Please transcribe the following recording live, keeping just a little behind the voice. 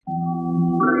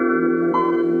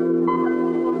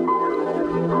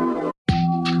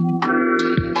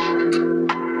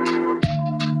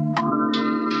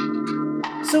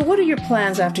So what are your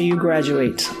plans after you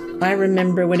graduate? I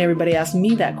remember when everybody asked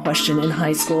me that question in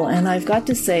high school, and I've got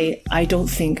to say, I don't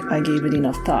think I gave it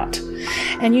enough thought.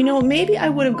 And maybe I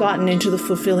would have gotten into the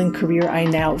fulfilling career I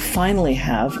now finally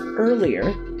have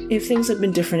earlier if things had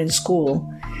been different in school.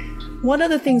 One of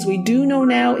the things we do know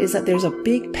now is that there's a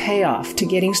big payoff to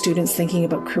getting students thinking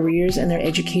about careers and their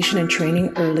education and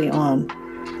training early on.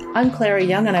 I'm Clara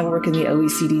Young, and I work in the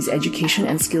OECD's Education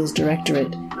and Skills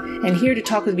Directorate. And here to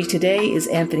talk with me today is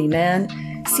Anthony Mann,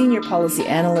 Senior Policy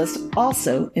Analyst,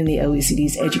 also in the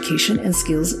OECD's Education and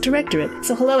Skills Directorate.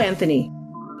 So hello, Anthony.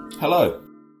 Hello.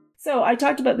 So I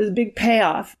talked about this big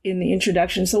payoff in the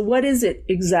introduction. So what is it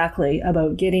exactly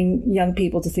about getting young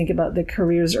people to think about their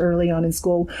careers early on in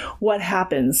school? What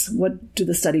happens? What do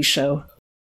the studies show?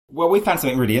 Well, we found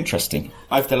something really interesting.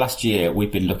 Over the last year,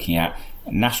 we've been looking at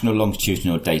national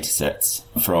longitudinal data sets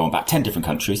from about 10 different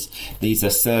countries. These are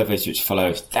surveys which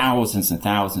follow thousands and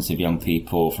thousands of young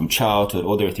people from childhood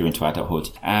all the way through into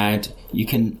adulthood. And you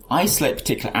can isolate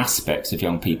particular aspects of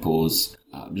young people's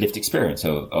lived experience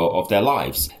of their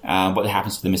lives, what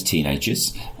happens to them as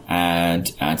teenagers, and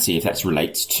see if that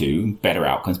relates to better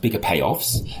outcomes, bigger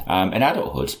payoffs in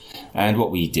adulthood. And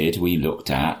what we did, we looked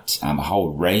at a whole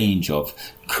range of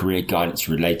career guidance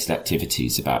related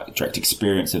activities about direct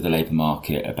experience of the labour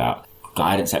market, about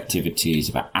guidance activities,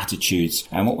 about attitudes.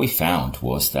 And what we found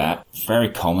was that very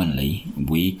commonly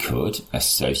we could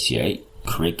associate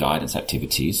career guidance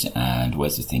activities and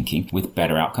ways of thinking with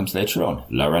better outcomes later on,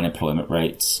 lower unemployment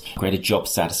rates, greater job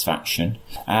satisfaction,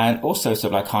 and also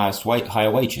sort of like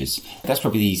higher wages. That's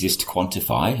probably the easiest to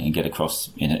quantify and get across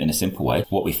in a simple way.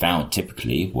 What we found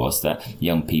typically was that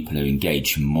young people who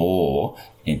engage more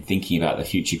in thinking about their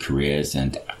future careers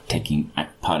and taking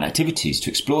part in activities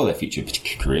to explore their future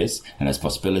careers and those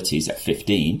possibilities at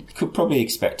 15 could probably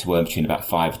expect to earn between about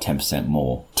 5 to 10%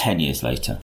 more 10 years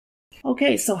later.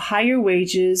 Okay, so higher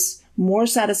wages, more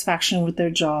satisfaction with their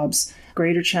jobs,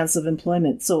 greater chance of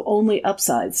employment. So only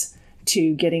upsides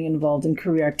to getting involved in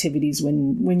career activities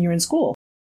when you're in school.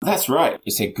 That's right.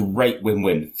 It's a great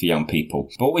win-win for young people.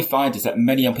 But what we find is that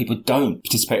many young people don't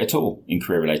participate at all in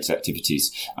career-related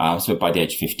activities. So by the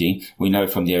age of 15, we know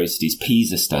from the OECD's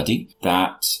PISA study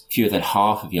that fewer than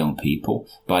half of young people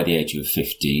by the age of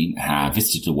 15 have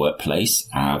visited a workplace,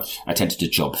 have attended a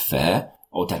job fair,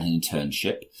 or done an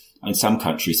internship. In some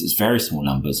countries, it's very small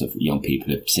numbers of young people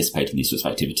who participate in these sorts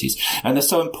of activities. And they're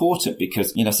so important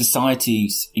because,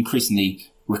 societies increasingly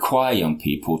require young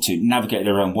people to navigate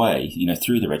their own way,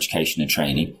 through their education and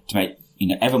training to make,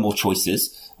 ever more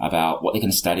choices about what they're going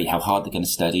to study, how hard they're going to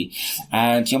study.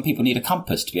 And young people need a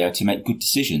compass to be able to make good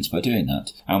decisions by doing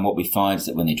that. And what we find is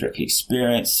that when they directly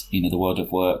experience, the world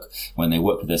of work, when they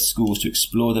work with their schools to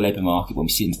explore the labour market, when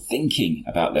we see them thinking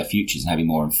about their futures and having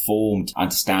more informed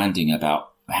understanding about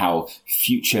how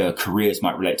future careers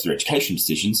might relate to their education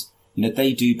decisions,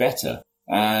 they do better.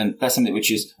 And that's something which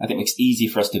is, I think, makes it easy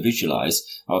for us to visualize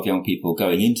of young people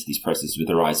going into these processes with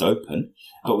their eyes open.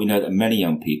 But we know that many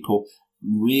young people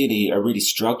are really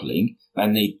struggling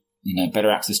and need,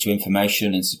 better access to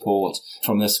information and support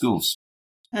from their schools.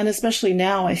 And especially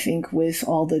now, I think, with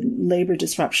all the labor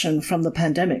disruption from the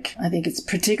pandemic, I think it's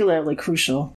particularly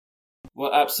crucial.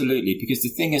 Well, absolutely, because the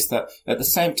thing is that at the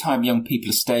same time, young people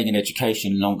are staying in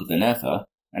education longer than ever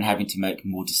and having to make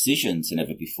more decisions than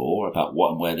ever before about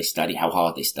what and where they study, how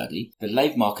hard they study. The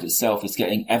labour market itself is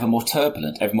getting ever more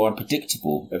turbulent, ever more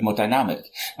unpredictable, ever more dynamic.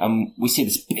 We see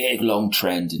this big, long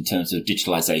trend in terms of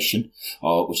digitalisation,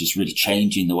 which is really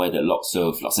changing the way that lots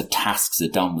of tasks are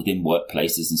done within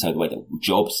workplaces and so the way that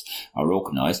jobs are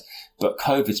organised. But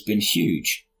COVID's been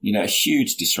huge. A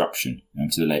huge disruption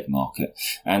to the labour market.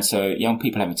 And so young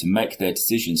people having to make their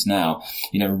decisions now,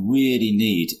 really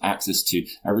need access to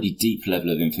a really deep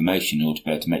level of information in order to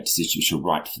be able to make decisions which are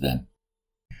right for them.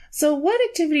 So what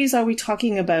activities are we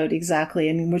talking about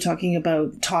exactly? I mean, we're talking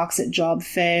about talks at job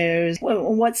fairs.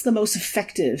 What's the most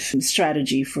effective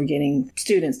strategy for getting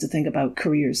students to think about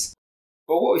careers?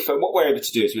 Well, what we're able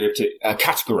to do is we're able to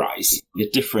categorise the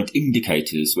different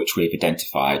indicators which we've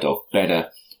identified of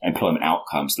better employment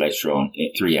outcomes later on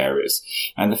in 3 areas.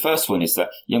 And the first one is that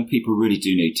young people really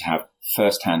do need to have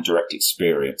first-hand direct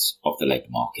experience of the labour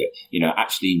market,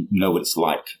 actually know what it's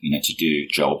like, to do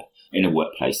a job in a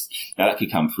workplace. Now, that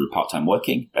could come through part-time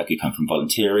working, that could come from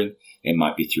volunteering, It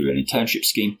might be through an internship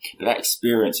scheme, but that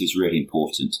experience is really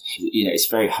important. It's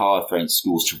very hard for any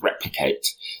schools to replicate,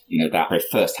 that very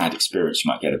first-hand experience you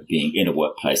might get of being in a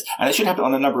workplace. And it should happen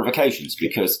on a number of occasions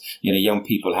because, young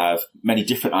people have many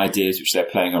different ideas which they're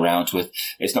playing around with.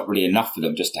 It's not really enough for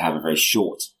them just to have a very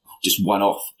short, just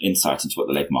one-off insight into what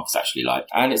the labour market's actually like.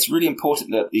 And it's really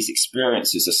important that these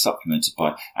experiences are supplemented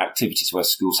by activities where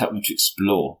schools help them to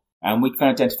explore. And we can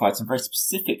identify some very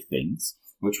specific things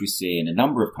which we see in a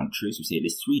number of countries. We see at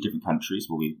least 3 different countries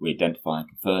where we identify and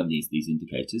confirm these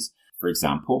indicators. For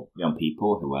example, young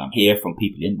people who hear from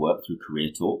people in work through career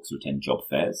talks or attend job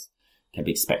fairs can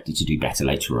be expected to do better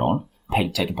later on,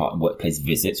 taking part in workplace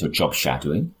visits or job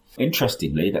shadowing.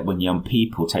 Interestingly, that when young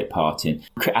people take part in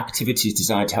activities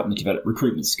designed to help them develop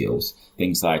recruitment skills,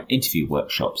 things like interview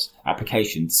workshops,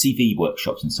 application, CV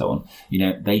workshops and so on,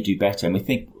 they do better. And we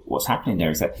think what's happening there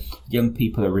is that young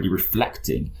people are really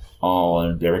reflecting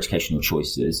on their educational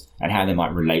choices and how they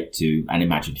might relate to an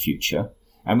imagined future.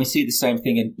 And we see the same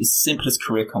thing in as simple as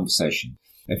career conversation.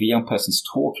 If a young person's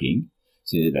talking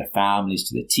to their families,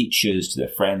 to their teachers, to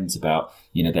their friends about,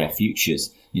 their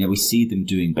futures, we see them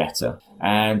doing better.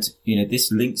 And,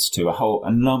 this links to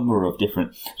a number of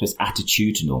different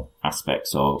attitudinal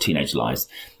aspects of teenage lives.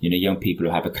 Young people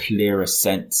who have a clearer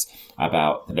sense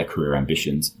about their career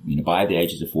ambitions, by the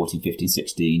ages of 14, 15,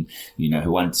 16,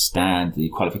 who understand the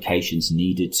qualifications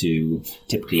needed to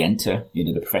typically enter,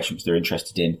 the profession which they're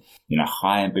interested in.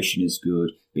 High ambition is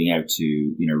good. Being able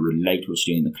to, relate what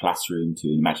you're doing in the classroom to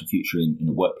an imagined future in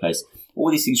the workplace.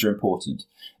 All these things are important.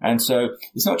 And so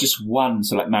it's not just one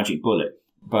sort of like magic bullet,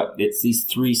 but it's these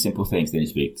 3 simple things they need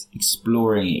to be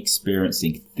exploring,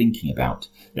 experiencing, thinking about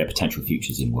their potential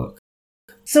futures in work.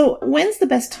 So when's the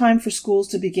best time for schools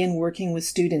to begin working with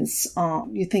students?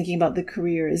 You're thinking about the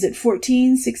career. Is it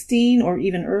 14, 16, or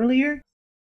even earlier?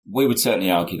 We would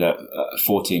certainly argue that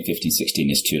 14, 15,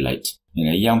 16 is too late.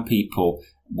 Young people,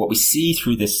 what we see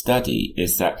through this study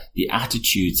is that the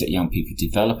attitudes that young people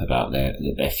develop about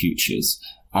their futures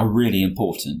are really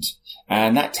important.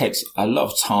 And that takes a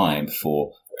lot of time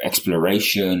for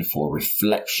exploration, for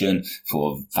reflection,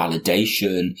 for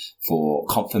validation, for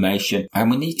confirmation. And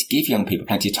we need to give young people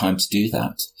plenty of time to do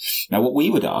that. Now, what we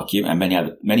would argue, and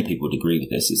many people would agree with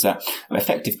this, is that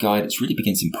effective guidance really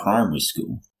begins in primary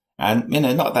school. And,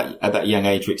 not that at that young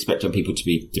age we expect young people to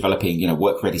be developing,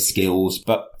 work-ready skills,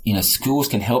 but, schools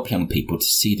can help young people to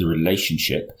see the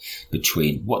relationship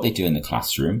between what they do in the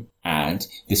classroom and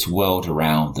this world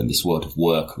around them, this world of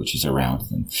work which is around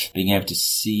them. Being able to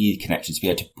see connections, be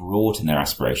able to broaden their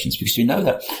aspirations, because we know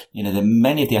that,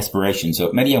 many of the aspirations,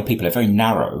 or many young people are very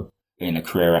narrow in their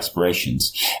career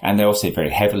aspirations. And they're also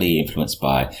very heavily influenced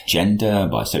by gender,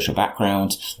 by social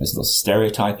background. There's a lot of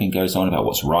stereotyping goes on about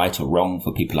what's right or wrong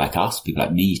for people like us, people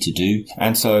like me to do.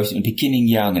 And so beginning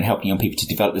young and helping young people to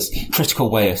develop this critical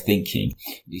way of thinking,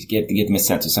 give them a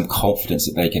sense of some confidence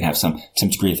that they can have some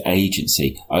degree of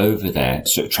agency over their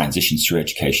sort of transitions through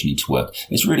education into work.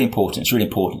 It's really important. It's really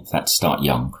important for that to start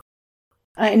young.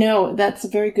 I know that's a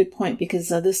very good point, because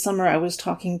this summer I was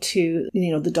talking to,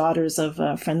 the daughters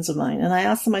of friends of mine, and I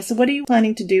asked them, I said, what are you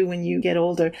planning to do when you get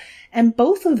older? And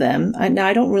both of them, now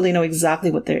I don't really know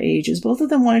exactly what their age is, both of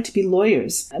them wanted to be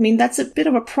lawyers. I mean, that's a bit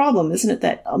of a problem, isn't it?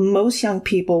 That most young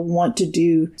people want to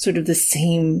do sort of the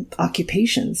same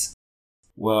occupations.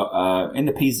 Well, in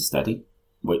the PISA study,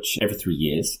 which every 3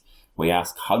 years, we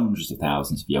ask hundreds of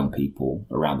thousands of young people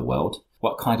around the world,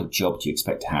 what kind of job do you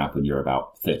expect to have when you're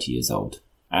about 30 years old?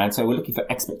 And so we're looking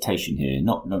for expectation here,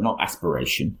 not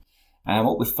aspiration. And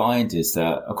what we find is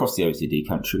that across the OECD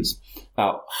countries,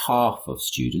 about half of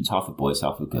students, half of boys,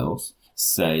 half of girls,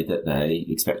 say that they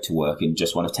expect to work in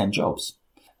just one of 10 jobs.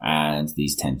 And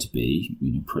these tend to be,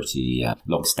 pretty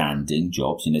long-standing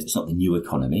jobs. It's not the new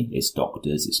economy. It's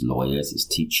doctors, it's lawyers, it's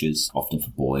teachers. Often for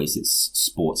boys, it's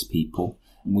sports people.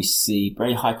 And we see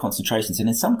very high concentrations. And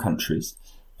in some countries,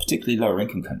 particularly lower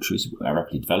income countries,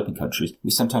 rapidly developing countries,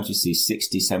 we see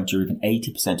 60, 70 or even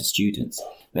 80% of students,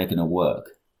 they're going to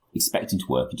expecting to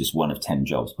work in just one of 10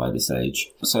 jobs by this age.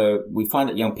 So we find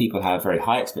that young people have very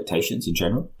high expectations in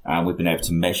general, and we've been able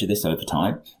to measure this over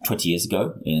time. 20 years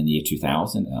ago, in the year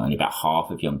 2000, only about half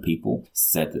of young people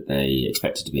said that they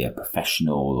expected to be a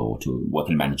professional or to work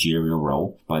in a managerial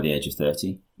role by the age of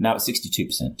 30. Now it's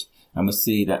 62%. And we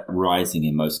see that rising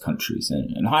in most countries.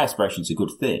 And high aspirations are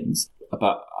good things,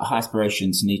 but high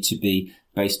aspirations need to be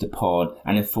based upon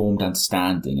an informed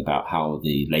understanding about how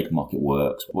the labour market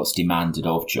works, what's demanded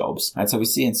of jobs. And so we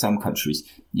see in some countries,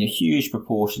 huge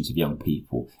proportions of young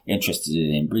people interested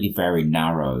in really very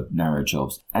narrow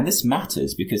jobs. And this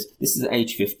matters because this is at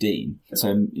age 15.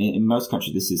 So in most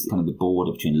countries, this is kind of the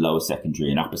border between lower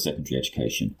secondary and upper secondary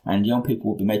education. And young people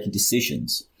will be making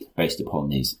decisions based upon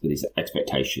these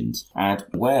expectations. And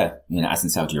where, as in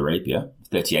Saudi Arabia,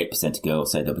 38% of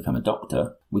girls say they'll become a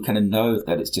doctor, we kind of know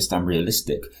that it's just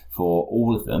unrealistic for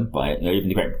all of them, by even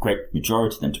the great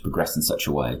majority of them, to progress in such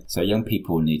a way. So young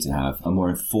people need to have a more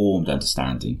informed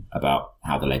understanding about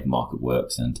how the labour market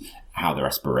works and how their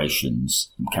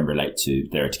aspirations can relate to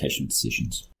their educational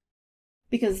decisions.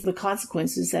 Because the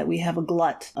consequence is that we have a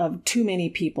glut of too many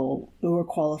people who are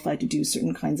qualified to do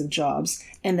certain kinds of jobs,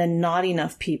 and then not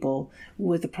enough people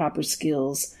with the proper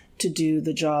skills to do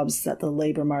the jobs that the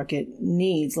labor market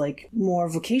needs, like more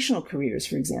vocational careers,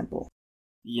 for example.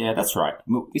 Yeah, that's right.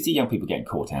 We see young people getting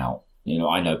caught out.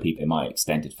 I know people in my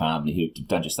extended family who've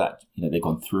done just that. They've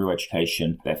gone through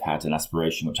education, they've had an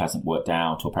aspiration which hasn't worked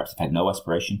out, or perhaps they've had no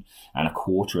aspiration. And a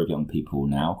quarter of young people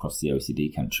now across the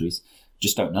OECD countries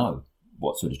just don't know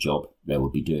what sort of job they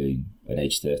will be doing at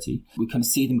age 30. We can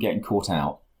see them getting caught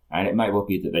out. And it may well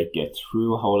be that they get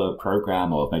through a whole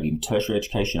program of maybe even tertiary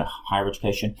education, or higher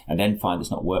education, and then find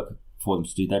there's not work for them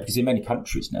to do there. Because in many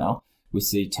countries now, we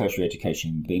see tertiary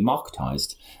education being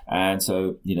marketised. And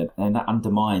so, and that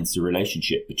undermines the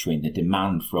relationship between the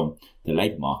demand from the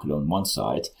labour market on one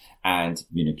side and,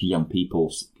 young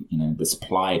people, the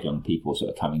supply of young people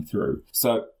sort of coming through.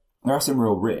 So there are some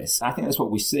real risks. I think that's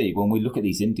what we see when we look at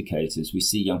these indicators. We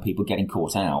see young people getting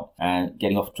caught out and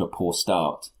getting off to a poor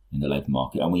start in the labour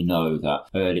market. And we know that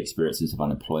early experiences of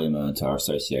unemployment are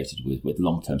associated with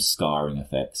long-term scarring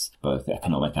effects, both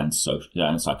economic and social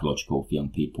and psychological, for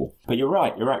young people. But you're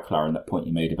right, Clara, in that point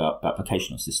you made about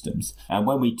vocational systems. And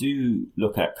when we do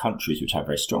look at countries which have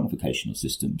very strong vocational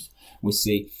systems, we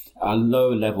see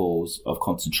low levels of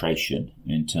concentration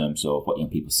in terms of what young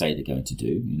people say they're going to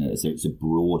do. There's a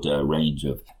broader range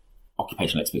of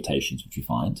occupational expectations, which we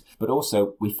find. But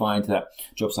also we find that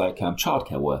jobs like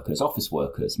childcare workers, office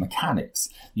workers, mechanics,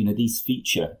 these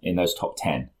feature in those top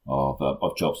 10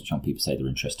 of jobs which young people say they're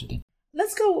interested in.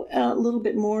 Let's go a little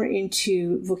bit more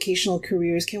into vocational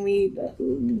careers. Can we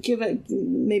give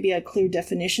maybe a clear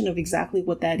definition of exactly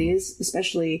what that is,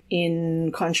 especially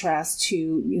in contrast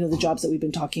to, the jobs that we've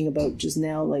been talking about just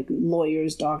now, like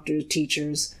lawyers, doctors,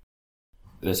 teachers?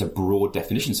 There's a broad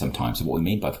definition sometimes of what we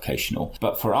mean by vocational.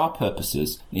 But for our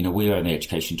purposes, we are in the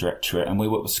Education Directorate and we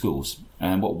work with schools.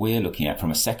 And what we're looking at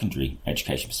from a secondary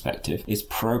education perspective is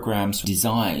programs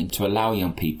designed to allow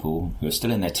young people who are still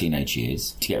in their teenage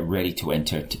years to get ready to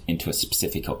enter into a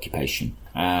specific occupation.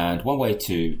 And one way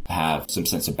to have some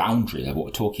sense of boundary of what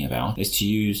we're talking about is to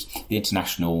use the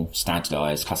International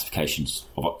Standardized Classifications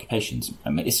of Occupations,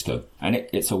 ISCO. And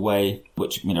it's a way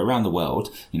which, around the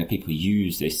world, people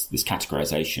use this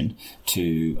categorization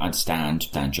to understand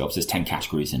jobs. There's 10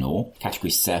 categories in all.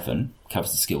 Category 7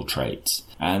 covers the skilled trades.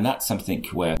 And that's something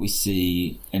where we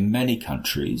see in many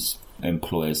countries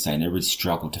employers saying they really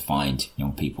struggle to find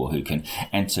young people who can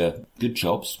enter good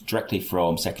jobs directly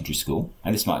from secondary school.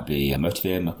 And this might be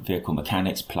motor vehicle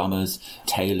mechanics, plumbers,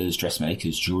 tailors,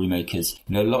 dressmakers, jewellery makers.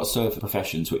 Lots of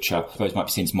professions which I suppose might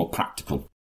be seen as more practical.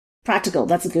 Practical,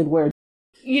 that's a good word.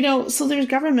 So there's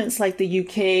governments like the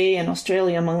UK and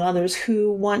Australia, among others,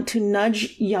 who want to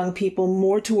nudge young people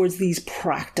more towards these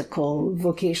practical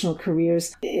vocational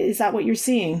careers. Is that what you're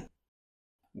seeing?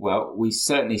 Well, we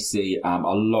certainly see a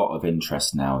lot of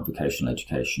interest now in vocational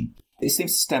education. It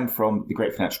seems to stem from the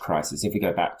great financial crisis. If we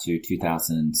go back to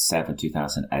 2007,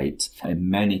 2008, in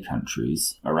many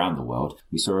countries around the world,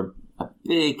 we saw a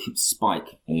big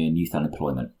spike in youth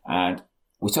unemployment. And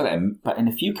we saw that, but in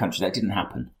a few countries that didn't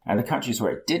happen. And the countries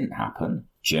where it didn't happen,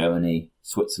 Germany,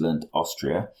 Switzerland,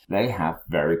 Austria, they have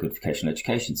very good vocational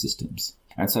education systems.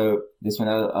 And so there's been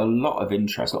a lot of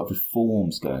interest, a lot of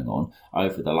reforms going on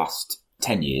over the last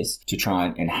 10 years to try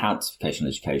and enhance vocational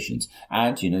educations.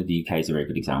 And, the UK is a very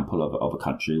good example of a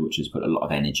country which has put a lot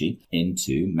of energy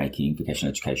into making vocational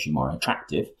education more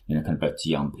attractive, kind of both to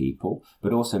young people,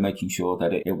 but also making sure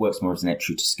that it works more as an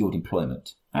entry to skilled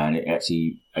employment. And it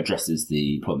actually addresses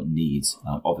the employment needs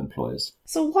of employers.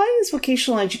 So why is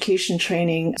vocational education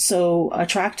training so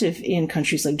attractive in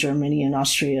countries like Germany and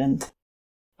Austria?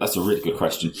 That's a really good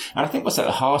question. And I think what's at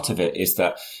the heart of it is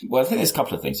that, I think there's a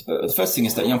couple of things. But the first thing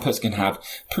is that young person can have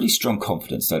pretty strong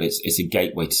confidence that it's a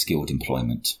gateway to skilled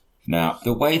employment. Now,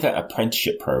 the way that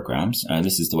apprenticeship programs, and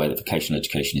this is the way that vocational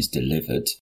education is delivered,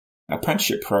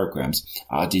 apprenticeship programs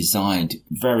are designed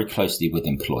very closely with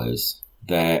employers.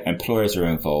 their employers are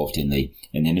involved in the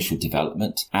initial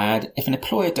development. And if an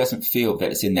employer doesn't feel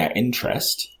that it's in their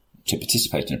interest to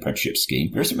participate in an apprenticeship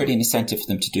scheme, there isn't really an incentive for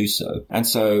them to do so. And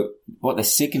so what they're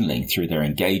signalling through their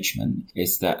engagement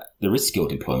is that there is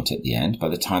skilled employment at the end. By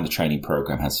the time the training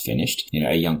program has finished,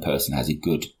 a young person has a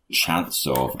good chance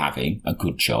of having a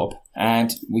good job.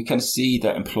 And we can see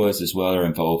that employers as well are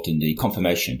involved in the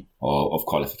confirmation of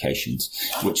qualifications,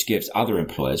 which gives other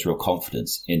employers real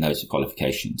confidence in those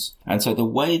qualifications. And so the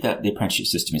way that the apprenticeship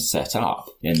system is set up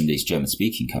in these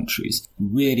German-speaking countries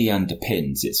really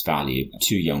underpins its value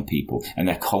to young people and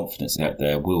their confidence that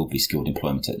there will be skilled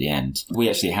employment at the end. We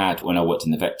actually had, when I worked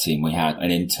in the VET team, we had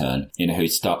an intern, who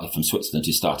started from Switzerland,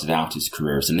 who started out his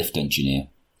career as a lift engineer,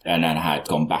 and then had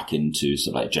gone back into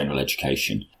sort of like general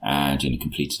education and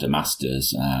completed a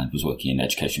master's and was working in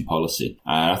education policy.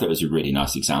 And I thought it was a really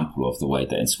nice example of the way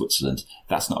that in Switzerland,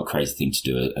 that's not a crazy thing to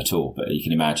do at all. But you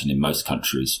can imagine in most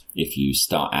countries, if you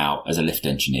start out as a lift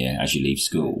engineer as you leave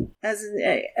school. As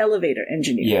an elevator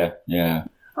engineer. Yeah.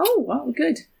 Oh, wow,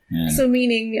 good. Yeah. So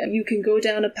meaning you can go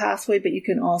down a pathway, but you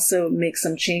can also make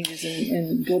some changes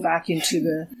and go back into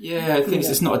the... Yeah, I think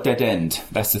it's not a dead end.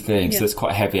 That's the thing. Yeah. So there's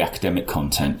quite heavy academic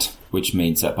content, which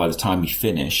means that by the time you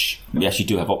finish, you actually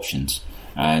do have options.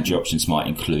 And your options might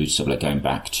include sort of like going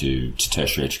back to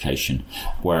tertiary education.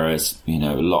 Whereas, a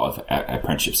lot of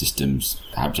apprenticeship systems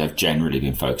have generally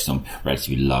been focused on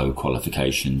relatively low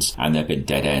qualifications, and they've been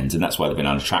dead ends. And that's why they've been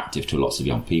unattractive to lots of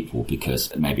young people,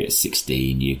 because maybe at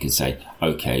 16, you can say,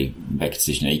 okay, make a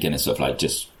decision. Are you going to sort of like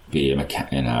just be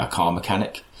a car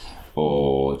mechanic?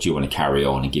 Or do you want to carry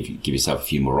on and give yourself a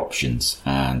few more options?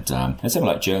 And something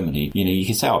like Germany, you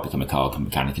can say I'll become a car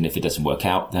mechanic, and if it doesn't work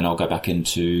out, then I'll go back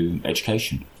into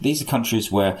education. These are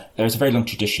countries where there is a very long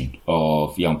tradition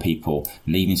of young people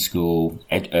leaving school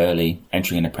early,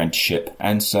 entering an apprenticeship,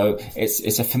 and so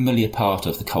it's a familiar part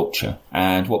of the culture.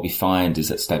 And what we find is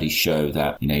that studies show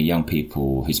that young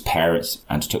people whose parents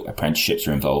undertook apprenticeships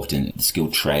or involved in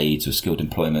skilled trades or skilled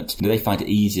employment, they find it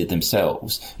easier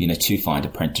themselves, to find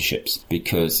apprenticeships,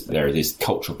 because there is this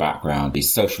cultural background,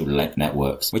 these social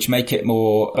networks, which make it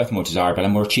both more desirable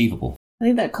and more achievable. I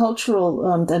think that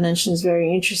cultural dimension is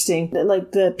very interesting.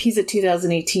 Like the PISA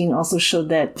 2018 also showed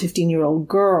that 15-year-old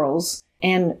girls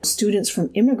and students from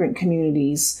immigrant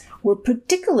communities were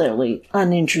particularly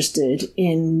uninterested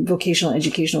in vocational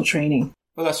educational training.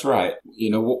 Well, that's right.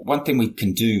 One thing we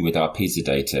can do with our PISA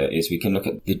data is we can look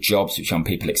at the jobs which young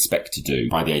people expect to do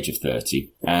by the age of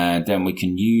 30. And then we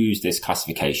can use this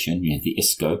classification, the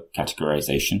ISCO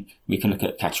categorization. We can look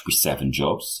at category 7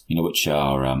 jobs, which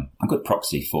are a good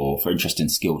proxy for interest in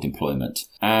skilled employment.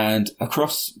 And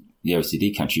across the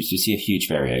OECD countries, we see a huge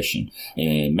variation.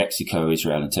 In Mexico,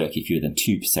 Israel and Turkey, fewer than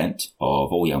 2%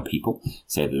 of all young people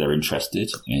say that they're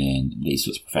interested in these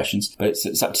sorts of professions, but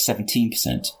it's up to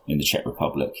 17% in the Czech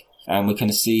Republic. And we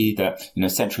can see that,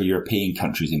 Central European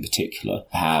countries in particular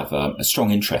have a strong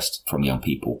interest from young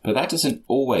people. But that doesn't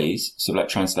always sort of like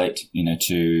translate,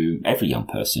 to every young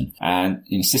person. And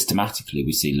systematically,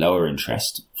 we see lower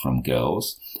interest from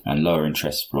girls and lower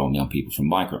interest from young people from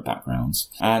migrant backgrounds.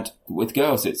 And with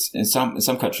girls, it's in some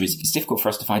countries, it's difficult for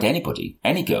us to find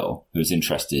any girl who's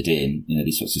interested in,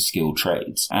 these sorts of skilled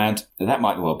trades. And that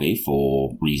might well be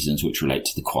for reasons which relate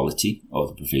to the quality of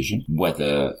the provision,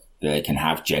 whether they can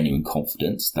have genuine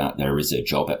confidence that there is a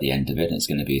job at the end of it and it's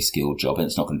going to be a skilled job and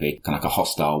it's not going to be kind of like a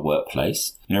hostile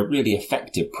workplace. Really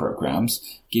effective programs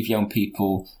give young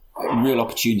people a real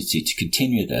opportunity to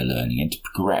continue their learning and to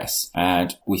progress.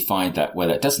 And we find that where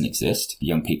that doesn't exist,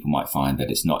 young people might find that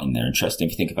it's not in their interest. And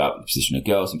if you think about the position of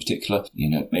girls in particular,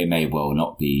 it may well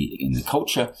not be in the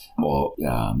culture or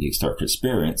the historical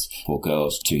experience for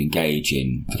girls to engage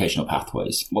in vocational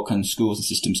pathways. What can schools and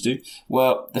systems do?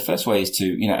 Well, the first way is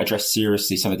to, address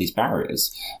seriously some of these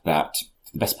barriers. That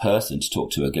the best person to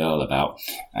talk to a girl about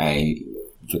a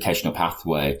vocational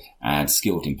pathway and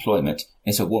skilled employment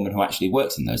is a woman who actually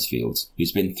works in those fields,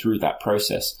 who's been through that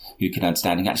process, who can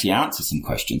understand and actually answer some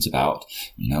questions about,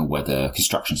 whether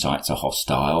construction sites are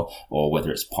hostile or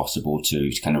whether it's possible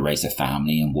to kind of raise a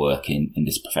family and work in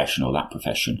this profession or that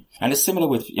profession. And it's similar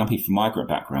with young people from migrant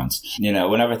backgrounds.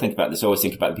 Whenever I think about this, I always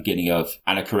think about the beginning of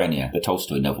Anna Karenina, the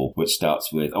Tolstoy novel, which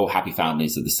starts with, happy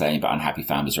families are the same, but unhappy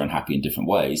families are unhappy in different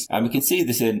ways. And we can see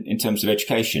this in terms of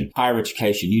education, higher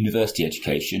education, university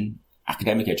education,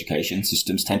 academic education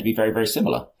systems tend to be very, very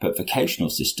similar, but vocational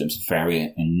systems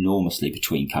vary enormously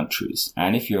between countries.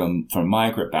 And if you're from a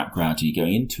migrant background and you're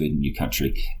going into a new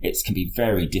country, it can be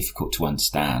very difficult to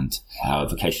understand how a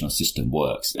vocational system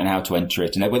works and how to enter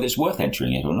it and whether it's worth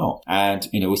entering it or not. And,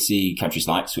 we see countries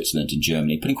like Switzerland and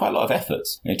Germany putting quite a lot of effort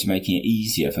into making it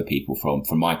easier for people from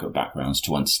migrant backgrounds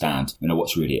to understand,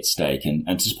 what's really at stake and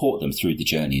to support them through the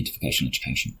journey into vocational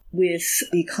education. With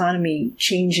the economy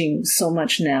changing so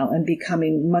much now and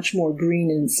becoming much more green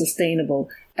and sustainable,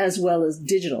 as well as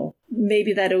digital,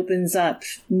 maybe that opens up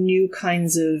new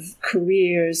kinds of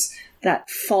careers that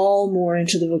fall more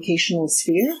into the vocational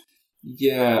sphere?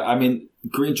 Yeah,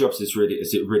 green jobs is a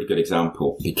really good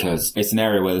example because it's an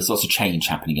area where there's lots of change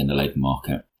happening in the labour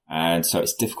market. And so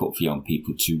it's difficult for young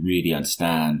people to really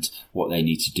understand what they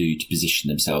need to do to position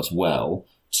themselves well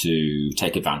to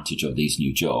take advantage of these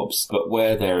new jobs. But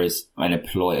where there is an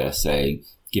employer, say,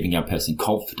 giving a young person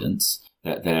confidence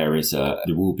that there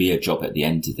will be a job at the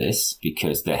end of this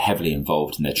because they're heavily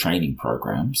involved in their training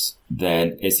programs,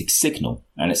 then it's a signal,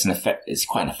 and it's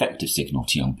quite an effective signal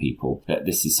to young people that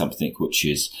this is something which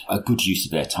is a good use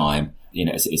of their time.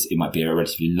 It might be a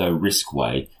relatively low risk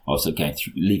way of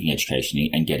leaving education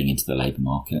and getting into the labour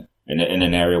market in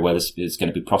an area where there's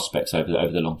going to be prospects over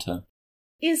the long term.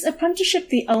 Is apprenticeship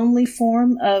the only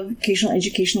form of vocational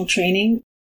educational training?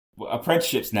 Well,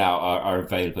 apprenticeships now are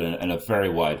available in a very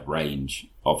wide range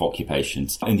of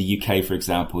occupations. In the UK, for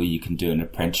example, you can do an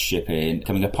apprenticeship in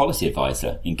becoming a policy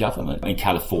advisor in government. In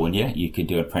California, you can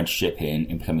do an apprenticeship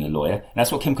in becoming a lawyer. And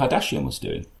that's what Kim Kardashian was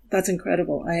doing. That's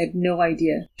incredible. I had no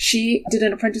idea. She did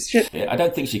an apprenticeship? Yeah, I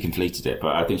don't think she completed it,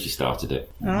 but I think she started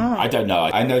it. Ah. I don't know.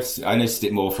 I noticed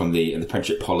it more from the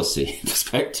apprenticeship policy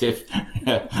perspective.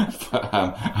 But,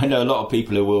 I know a lot of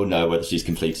people who will know whether she's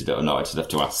completed it or not. I just have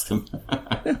to ask them.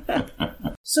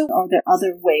 So are there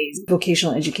other ways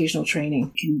vocational educational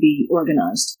training can be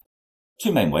organized?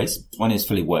 Two main ways. One is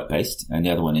fully work-based and the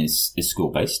other one is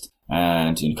school-based.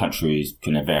 And in countries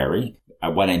can vary.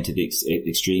 At one end of the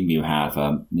extreme, you have,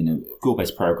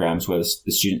 school-based programs where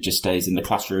the student just stays in the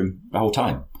classroom the whole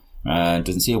time and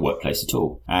doesn't see a workplace at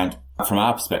all. And from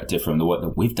our perspective, from the work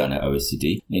that we've done at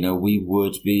OECD, we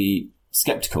would be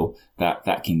skeptical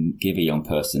that can give a young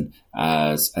person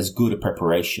as good a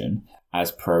preparation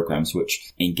as programs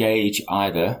which engage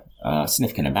either a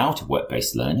significant amount of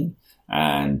work-based learning.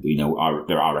 And,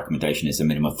 our recommendation is a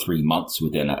minimum of 3 months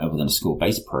within a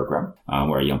school-based program,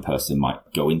 where a young person might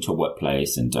go into a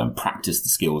workplace and practice the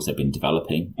skills they've been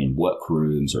developing in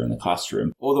workrooms or in the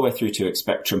classroom, all the way through to a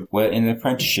spectrum where in an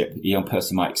apprenticeship, a young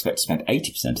person might expect to spend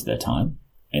 80% of their time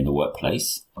in the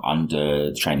workplace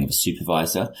under the training of a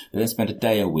supervisor, but then spend a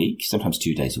day a week, sometimes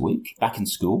 2 days a week, back in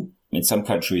school. In some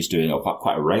countries doing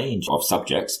quite a range of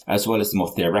subjects, as well as the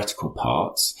more theoretical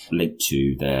parts linked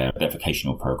to their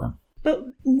vocational program. But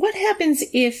what happens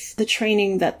if the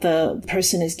training that the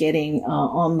person is getting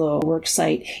on the work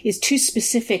site is too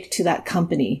specific to that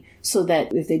company, so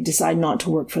that if they decide not to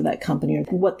work for that company or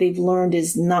what they've learned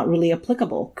is not really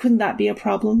applicable? Couldn't that be a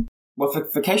problem? Well, for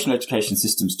vocational education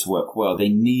systems to work well, they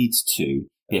need to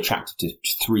be attractive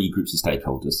to three groups of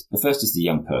stakeholders. The first is the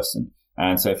young person.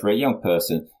 And so for a young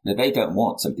person, they don't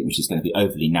want something which is going to be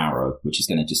overly narrow, which is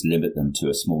going to just limit them to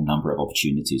a small number of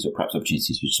opportunities or perhaps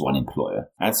opportunities for just one employer.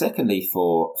 And secondly,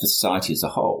 for society as a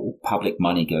whole, public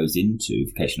money goes into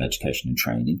vocational education and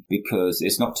training because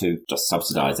it's not to just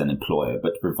subsidize an employer,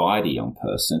 but to provide a young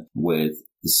person with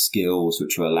the skills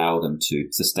which will allow them to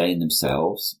sustain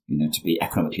themselves, to be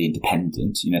economically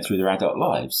independent, through their adult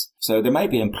lives. So there may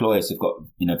be employers who've got,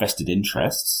 vested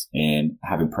interests in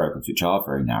having programs which are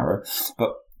very narrow,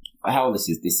 but how this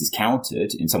is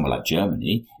countered in somewhere like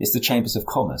Germany is the chambers of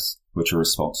commerce, which are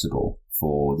responsible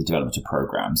for the development of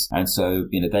programs. And so,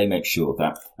 they make sure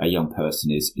that a young person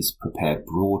is prepared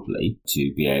broadly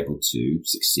to be able to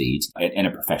succeed in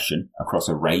a profession across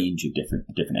a range of different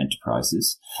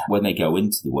enterprises. When they go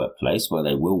into the workplace, where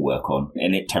they will work on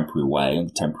in a temporary way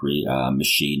on temporary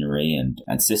machinery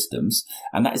and systems.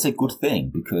 And that is a good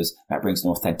thing because that brings an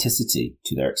authenticity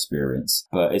to their experience.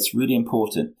 But it's really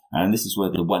important. And this is where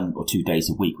the 1 or 2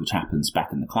 days a week, which happens back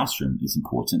in the classroom, is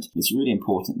important. It's really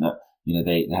important that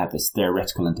they have this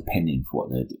theoretical underpinning for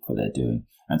what they're doing.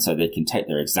 And so they can take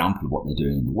their example of what they're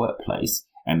doing in the workplace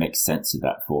and make sense of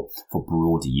that for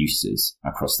broader uses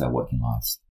across their working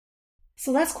lives.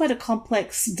 So that's quite a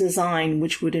complex design,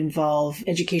 which would involve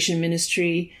education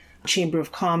ministry, chamber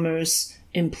of commerce,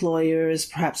 employers,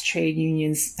 perhaps trade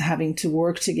unions having to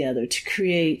work together to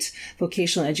create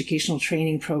vocational educational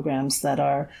training programs that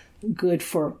are good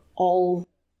for all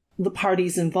the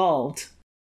parties involved.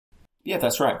 Yeah,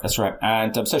 that's right. That's right.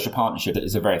 And social partnership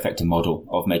is a very effective model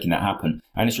of making that happen.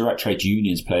 And as you're right, trade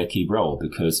unions play a key role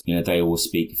because, they all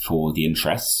speak for the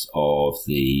interests of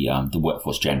the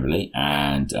workforce generally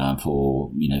and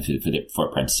for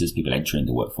apprentices, people entering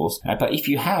the workforce. But if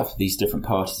you have these different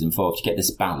parties involved, you get this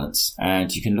balance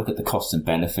and you can look at the costs and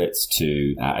benefits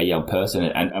to a young person.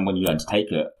 And when you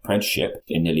undertake an apprenticeship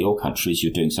in nearly all countries,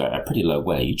 you're doing so at a pretty low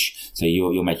wage. So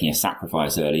you're making a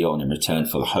sacrifice early on in return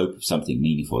for the hope of something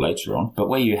meaningful later on. But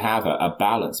where you have a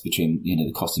balance between,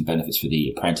 the costs and benefits for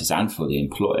the apprentice and for the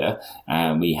employer,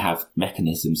 we have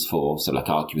mechanisms for sort of like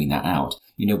arguing that out.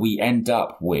 We end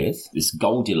up with this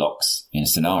Goldilocks in a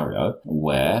scenario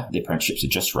where the apprenticeships are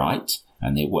just right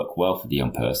and they work well for the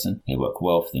young person, they work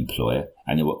well for the employer,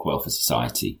 and they work well for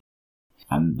society.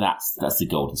 And that's the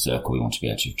golden circle we want to be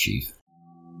able to achieve.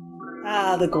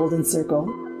 The golden circle.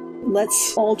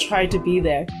 Let's all try to be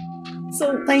there.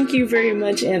 So thank you very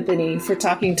much, Anthony, for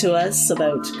talking to us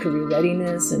about career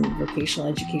readiness and vocational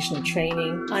educational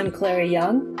training. I'm Clara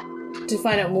Young. To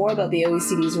find out more about the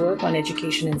OECD's work on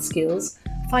education and skills,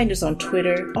 find us on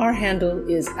Twitter. Our handle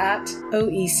is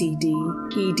 @OECD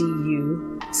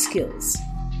EDU Skills.